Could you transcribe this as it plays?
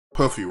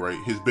Puffy,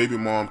 right? His baby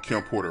mom,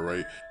 Kim Porter,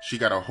 right? She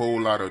got a whole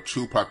lot of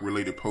Tupac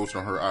related posts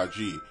on her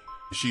IG.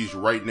 She's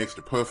right next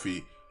to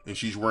Puffy and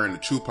she's wearing the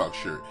Tupac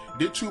shirt.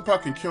 Did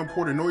Tupac and Kim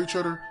Porter know each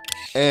other?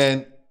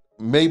 And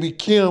maybe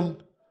Kim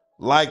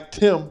liked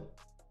him,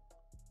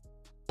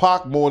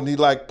 Pac, more than he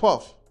liked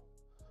Puff,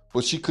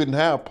 but she couldn't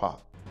have Pac.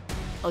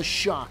 A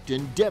shocked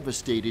and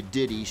devastated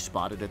Diddy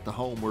spotted at the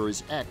home where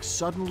his ex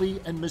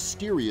suddenly and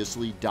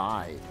mysteriously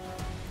died.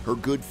 Her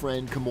good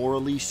friend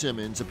Kimora Lee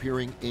Simmons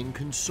appearing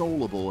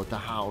inconsolable at the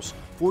house,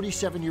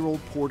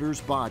 47-year-old Porter's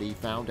body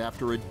found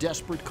after a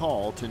desperate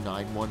call to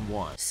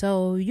 911.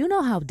 So, you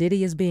know how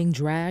Diddy is being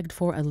dragged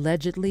for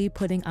allegedly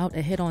putting out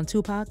a hit on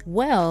Tupac?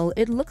 Well,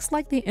 it looks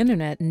like the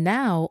internet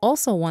now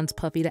also wants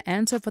Puffy to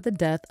answer for the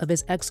death of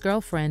his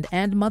ex-girlfriend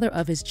and mother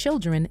of his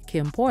children,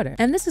 Kim Porter.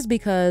 And this is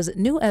because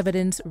new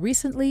evidence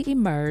recently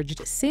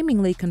emerged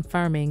seemingly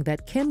confirming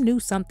that Kim knew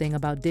something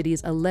about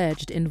Diddy's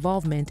alleged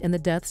involvement in the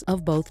deaths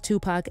of both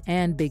Tupac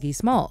and Biggie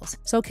Smalls.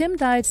 So Kim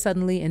died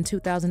suddenly in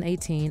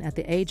 2018 at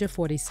the age of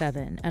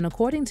 47, and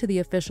according to the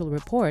official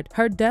report,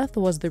 her death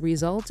was the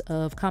result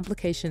of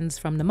complications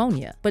from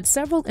pneumonia. But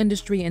several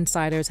industry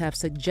insiders have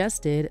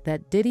suggested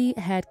that Diddy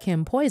had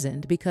Kim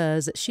poisoned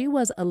because she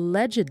was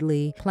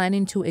allegedly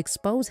planning to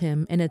expose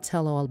him in a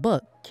tell-all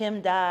book.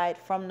 Kim died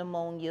from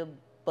pneumonia,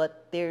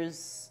 but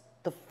there's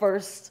the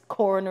first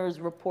coroner's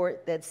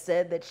report that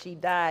said that she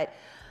died.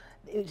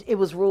 It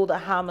was ruled a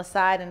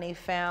homicide, and they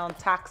found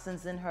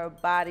toxins in her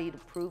body to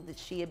prove that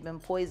she had been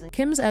poisoned.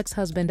 Kim's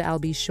ex-husband, Al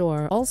B.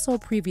 Shore, also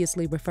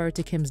previously referred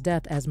to Kim's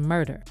death as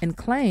murder and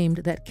claimed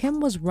that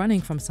Kim was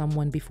running from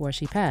someone before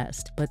she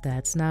passed. But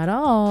that's not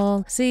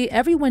all. See,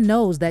 everyone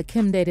knows that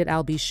Kim dated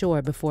Al B.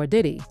 Shore before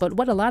Diddy, but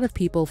what a lot of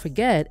people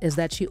forget is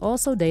that she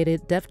also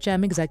dated Def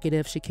Jam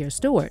executive Shakir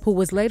Stewart, who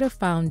was later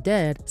found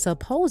dead,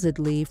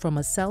 supposedly from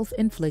a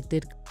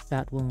self-inflicted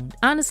gunshot wound.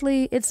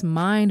 Honestly, it's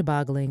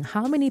mind-boggling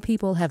how many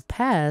people have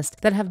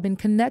passed that have been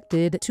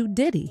connected to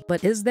Diddy.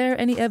 But is there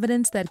any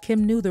evidence that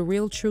Kim knew the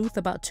real truth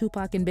about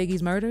Tupac and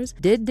Biggie's murders?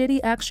 Did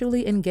Diddy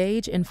actually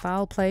engage in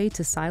foul play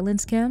to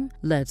silence Kim?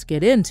 Let's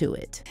get into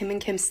it. Him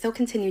and Kim still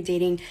continue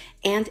dating,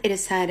 and it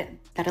is said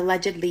that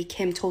allegedly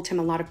Kim told him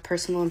a lot of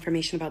personal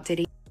information about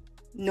Diddy.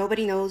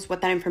 Nobody knows what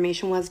that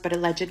information was, but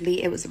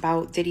allegedly it was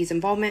about Diddy's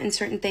involvement in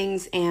certain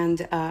things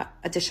and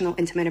additional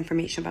intimate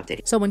information about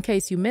Diddy. So in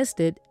case you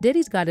missed it,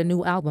 Diddy's got a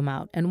new album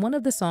out, and one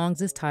of the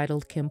songs is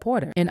titled Kim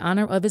Porter, in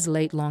honor of his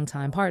late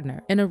longtime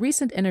partner. In a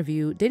recent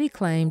interview, Diddy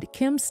claimed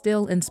Kim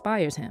still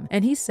inspires him,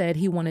 and he said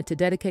he wanted to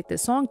dedicate the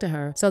song to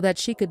her so that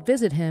she could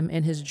visit him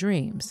in his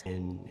dreams.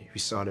 And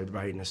we started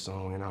writing the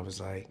song, and I was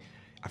like,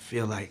 I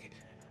feel like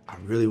I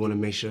really want to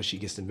make sure she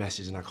gets the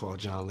message. And I called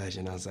John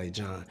Legend. I was like,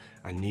 John,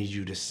 I need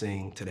you to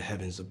sing to the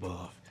heavens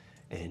above.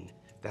 And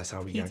that's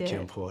how we got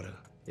Kim Porter.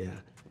 Yeah.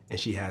 And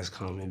she has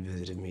come and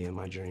visited me in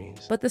my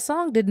dreams. But the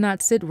song did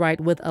not sit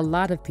right with a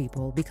lot of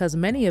people because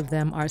many of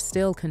them are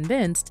still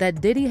convinced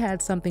that Diddy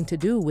had something to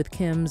do with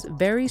Kim's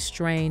very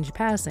strange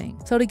passing.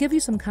 So to give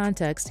you some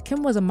context,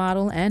 Kim was a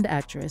model and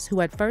actress who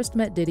had first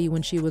met Diddy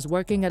when she was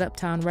working at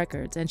Uptown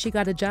Records, and she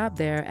got a job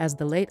there as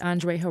the late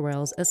Andre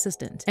Harrell's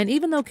assistant. And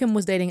even though Kim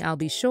was dating Al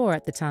B. Shore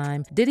at the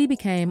time, Diddy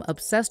became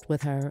obsessed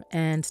with her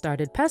and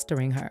started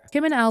pestering her.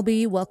 Kim and Al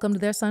B. welcomed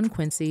their son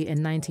Quincy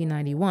in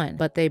 1991,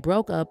 but they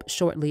broke up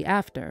shortly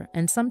after.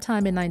 And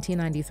sometime in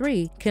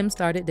 1993, Kim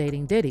started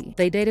dating Diddy.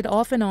 They dated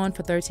off and on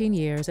for 13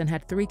 years and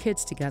had 3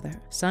 kids together,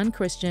 son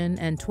Christian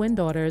and twin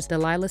daughters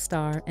Delilah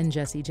Starr and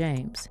Jesse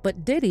James.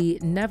 But Diddy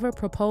never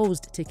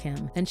proposed to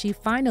Kim, and she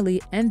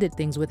finally ended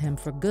things with him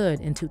for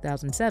good in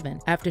 2007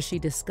 after she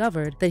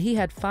discovered that he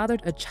had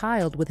fathered a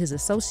child with his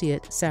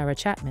associate Sarah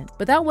Chapman.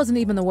 But that wasn't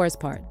even the worst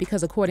part,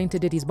 because according to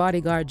Diddy's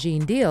bodyguard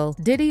Gene Deal,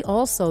 Diddy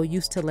also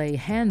used to lay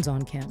hands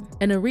on Kim.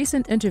 In a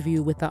recent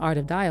interview with The Art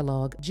of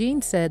Dialogue,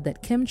 Gene said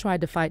that Kim tried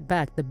to fight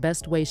back the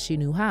best way she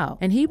knew how,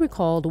 and he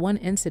recalled one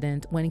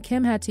incident when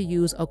Kim had to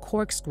use a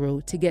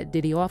corkscrew to get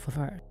Diddy off of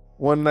her.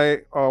 One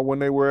night, when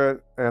they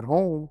were at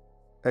home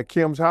at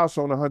Kim's house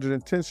on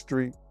 110th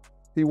Street,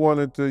 he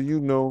wanted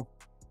to,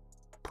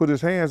 put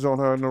his hands on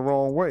her in the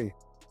wrong way.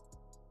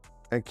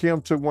 And Kim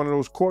took one of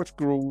those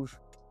corkscrews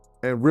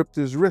and ripped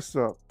his wrist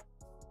up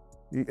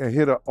and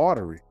hit an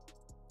artery.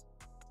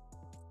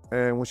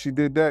 And when she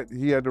did that,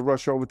 he had to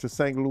rush over to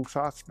St. Luke's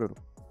Hospital.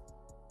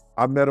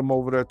 I met him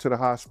over there to the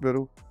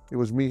hospital. It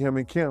was me, him,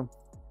 and Kim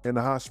in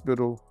the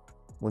hospital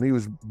when he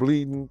was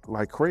bleeding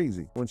like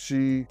crazy. When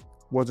she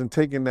wasn't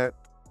taking that,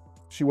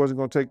 she wasn't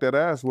gonna take that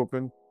ass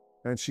whooping,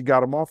 and she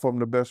got him off of him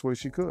the best way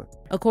she could.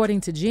 According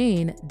to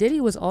Gene,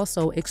 Diddy was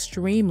also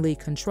extremely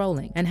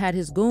controlling and had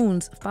his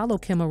goons follow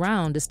Kim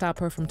around to stop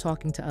her from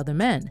talking to other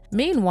men.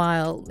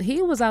 Meanwhile,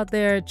 he was out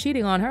there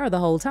cheating on her the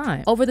whole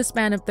time. Over the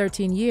span of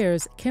 13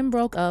 years, Kim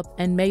broke up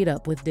and made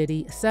up with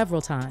Diddy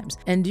several times,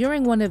 and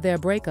during one of their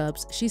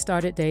breakups, she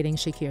started dating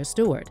Shakir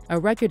Stewart, a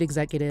record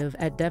executive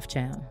at Def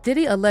Jam.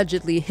 Diddy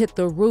allegedly hit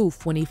the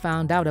roof when he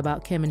found out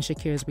about Kim and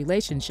Shakir's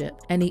relationship,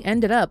 and he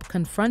ended up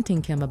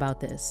confronting Kim about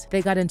this.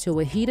 They got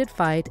into a heated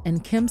fight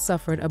and Kim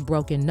suffered a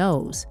broken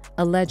nose,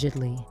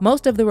 allegedly.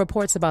 Most of the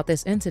reports about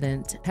this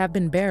incident have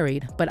been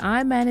buried, but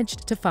I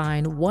managed to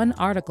find one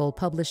article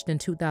published in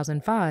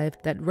 2005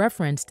 that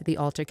referenced the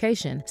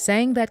altercation,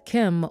 saying that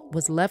Kim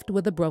was left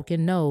with a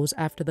broken nose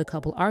after the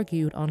couple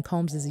argued on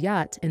Combs'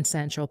 yacht in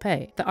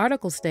Saint-Tropez. The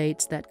article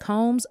states that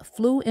Combs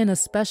flew in a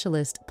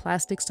specialist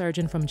plastic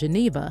surgeon from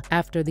Geneva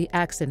after the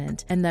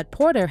accident, and that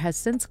Porter has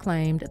since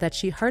claimed that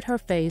she hurt her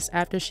face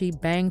after she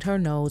banged her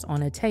nose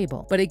on a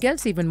table. But it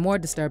gets even more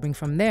disturbing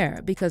from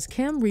there, because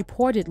Kim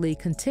reportedly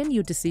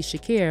continued to see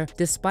Shakir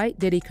despite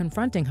Diddy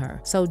confronting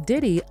her. So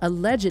Diddy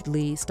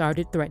allegedly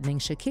started threatening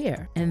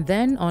Shakir. And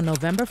then on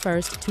November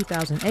 1st,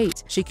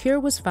 2008,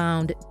 Shakir was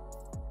found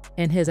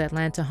in his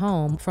Atlanta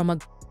home from a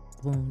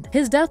wound.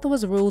 His death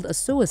was ruled a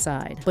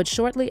suicide, but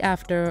shortly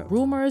after,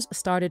 rumors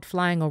started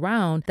flying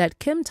around that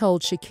Kim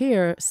told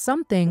Shakir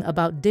something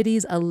about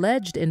Diddy's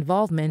alleged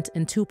involvement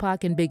in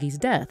Tupac and Biggie's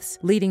deaths,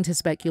 leading to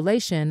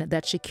speculation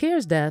that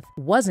Shakir's death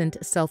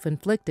wasn't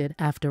self-inflicted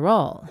after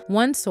all.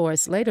 One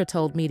source later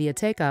told Media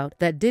Takeout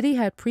that Diddy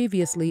had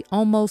previously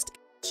almost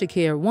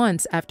Shakir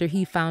once after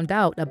he found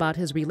out about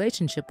his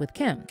relationship with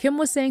Kim. Kim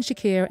was saying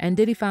Shakir and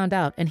Diddy found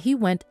out and he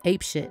went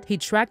apeshit. He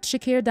tracked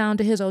Shakir down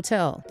to his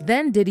hotel.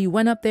 Then Diddy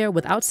went up there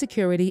without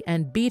security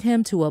and beat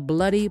him to a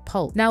bloody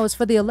pulp. Now, as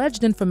for the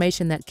alleged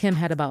information that Kim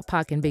had about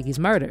Pac and Biggie's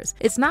murders,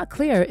 it's not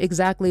clear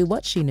exactly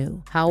what she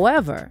knew.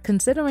 However,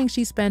 considering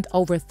she spent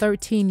over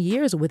 13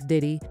 years with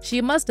Diddy, she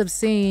must have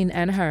seen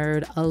and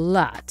heard a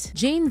lot.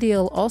 Gene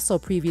Deal also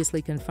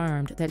previously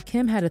confirmed that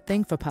Kim had a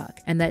thing for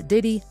Pac and that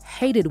Diddy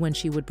hated when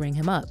she would bring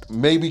him up.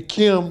 Maybe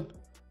Kim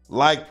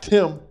liked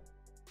him,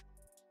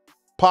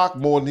 Pac,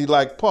 more than he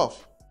liked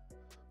Puff,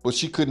 but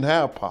she couldn't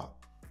have Pac.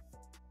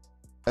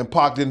 And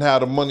Pac didn't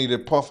have the money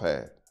that Puff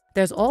had.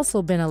 There's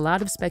also been a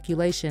lot of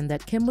speculation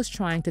that Kim was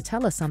trying to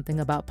tell us something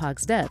about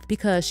Pac's death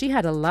because she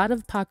had a lot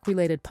of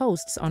Pac-related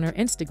posts on her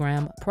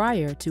Instagram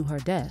prior to her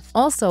death.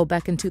 Also,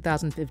 back in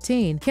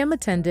 2015, Kim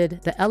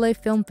attended the LA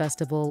Film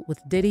Festival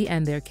with Diddy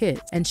and their kids,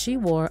 and she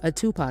wore a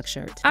Tupac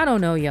shirt. I don't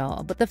know,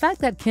 y'all, but the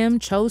fact that Kim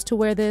chose to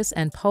wear this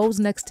and pose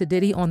next to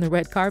Diddy on the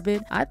red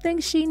carpet, I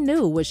think she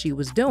knew what she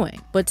was doing.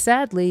 But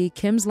sadly,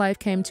 Kim's life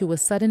came to a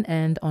sudden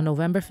end on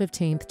November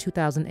 15th,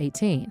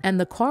 2018, and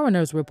the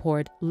coroner's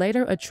report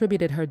later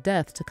attributed her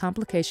death to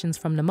complications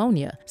from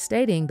pneumonia,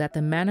 stating that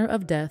the manner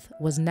of death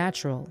was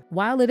natural.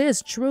 While it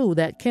is true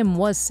that Kim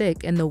was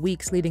sick in the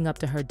weeks leading up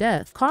to her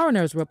death,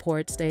 coroner's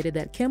report stated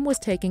that Kim was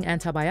taking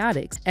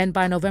antibiotics, and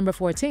by November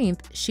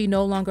 14th, she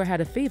no longer had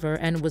a fever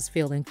and was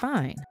feeling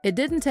fine. It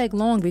didn't take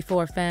long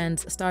before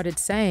fans started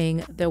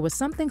saying there was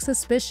something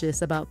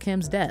suspicious about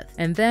Kim's death,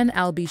 and then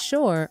Al B.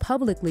 Sure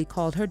publicly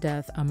called her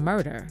death a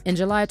murder. In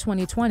July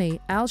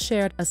 2020, Al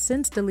shared a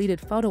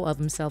since-deleted photo of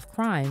himself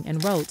crying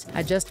and wrote,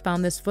 "I just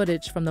found this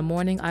footage from the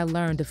morning I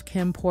learned of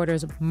Kim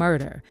Porter's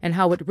murder and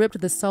how it ripped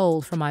the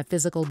soul from my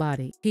physical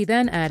body." He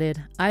then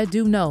added, "I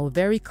do know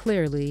very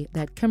clearly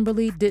that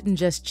Kimberly didn't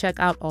just check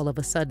out all of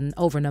a sudden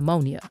over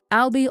pneumonia."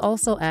 Albee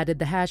also added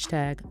the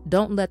hashtag,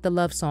 "Don't let the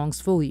love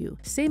songs fool you,"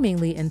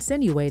 seemingly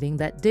insinuating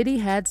that Diddy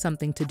had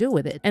something to do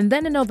with it. And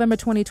then in November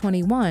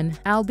 2021,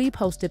 Albee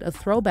posted a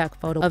throwback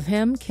photo of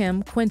him,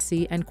 Kim,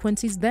 Quincy, and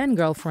Quincy's then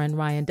girlfriend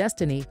Ryan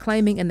Destiny,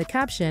 claiming in the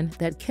caption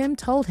that Kim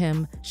told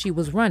him she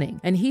was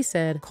running, and he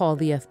said, "Call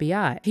the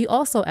FBI." He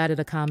also added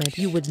a comment,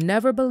 "You would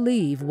never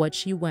believe what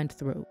she went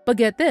through." But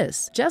get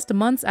this, just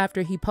months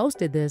after he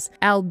posted this,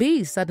 Al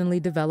B suddenly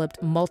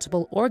developed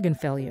multiple organ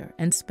failure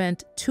and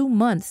spent 2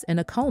 months in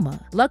a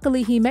coma.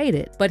 Luckily, he made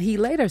it, but he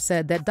later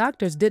said that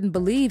doctors didn't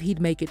believe he'd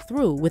make it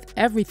through with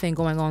everything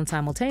going on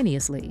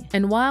simultaneously.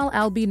 And while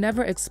Al B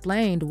never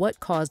explained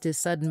what caused his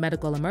sudden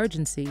medical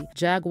emergency,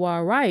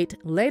 Jaguar Wright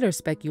later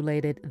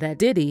speculated that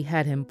Diddy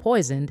had him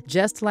poisoned,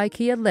 just like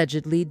he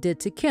allegedly did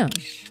to Kim.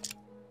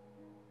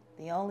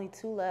 The only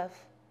two left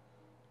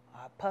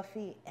are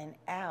Puffy and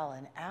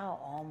Al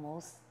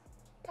almost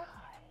died.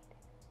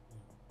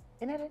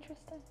 Isn't that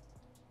interesting?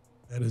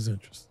 That is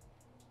interesting.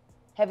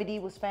 Heavy D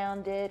was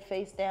found dead,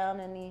 face down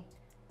in the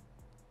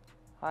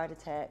heart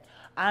attack.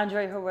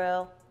 Andre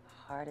Harrell,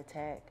 heart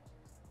attack.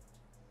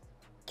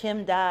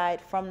 Kim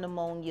died from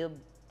pneumonia,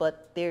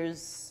 but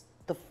there's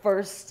the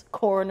first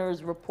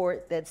coroner's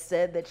report that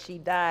said that she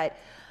died.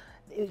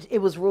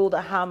 It was ruled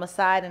a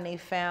homicide, and they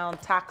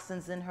found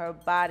toxins in her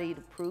body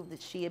to prove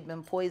that she had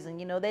been poisoned.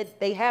 You know,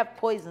 they have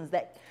poisons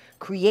that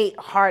create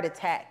heart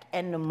attack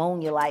and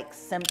pneumonia-like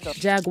symptoms.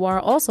 Jaguar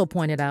also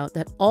pointed out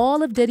that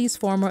all of Diddy's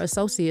former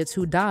associates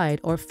who died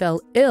or fell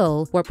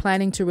ill were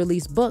planning to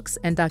release books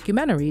and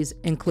documentaries,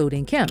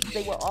 including Kim.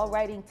 They were all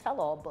writing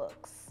tell-all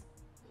books.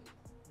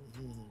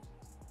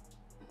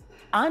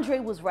 Andre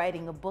was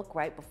writing a book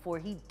right before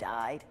he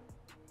died.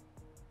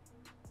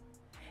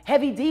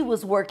 Heavy D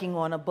was working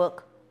on a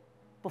book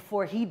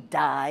before he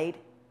died.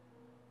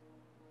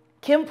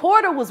 Kim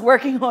Porter was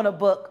working on a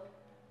book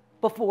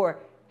before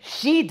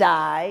she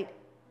died.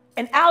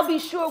 And Al B.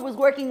 Sure was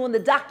working on the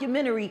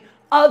documentary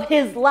of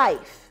his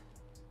life.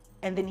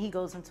 And then he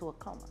goes into a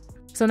coma.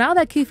 So now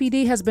that Keefe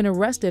D has been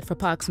arrested for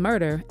Pac's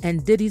murder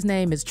and Diddy's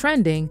name is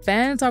trending,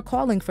 fans are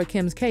calling for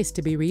Kim's case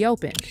to be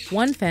reopened.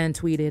 One fan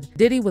tweeted,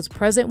 "Diddy was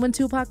present when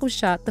Tupac was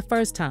shot the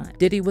first time.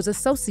 Diddy was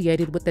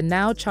associated with the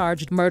now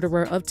charged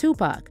murderer of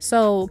Tupac.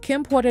 So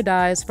Kim Porter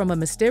dies from a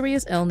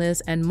mysterious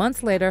illness, and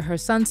months later her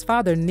son's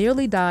father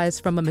nearly dies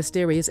from a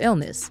mysterious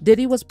illness.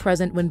 Diddy was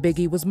present when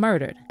Biggie was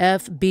murdered.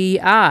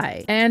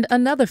 FBI." And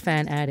another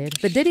fan added,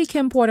 "The Diddy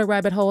Kim Porter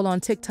rabbit hole on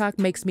TikTok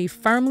makes me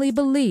firmly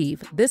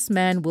believe this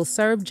man will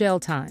serve jail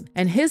time,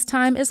 and his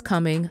time is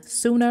coming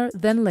sooner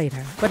than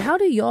later." But how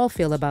do y'all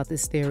feel about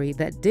this theory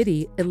that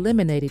Diddy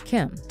eliminated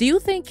Kim? Do you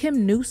think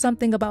Kim knew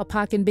something about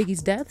Pac and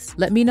Biggie's deaths?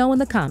 Let me know in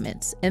the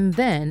comments, and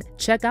then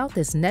check out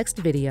this next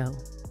video.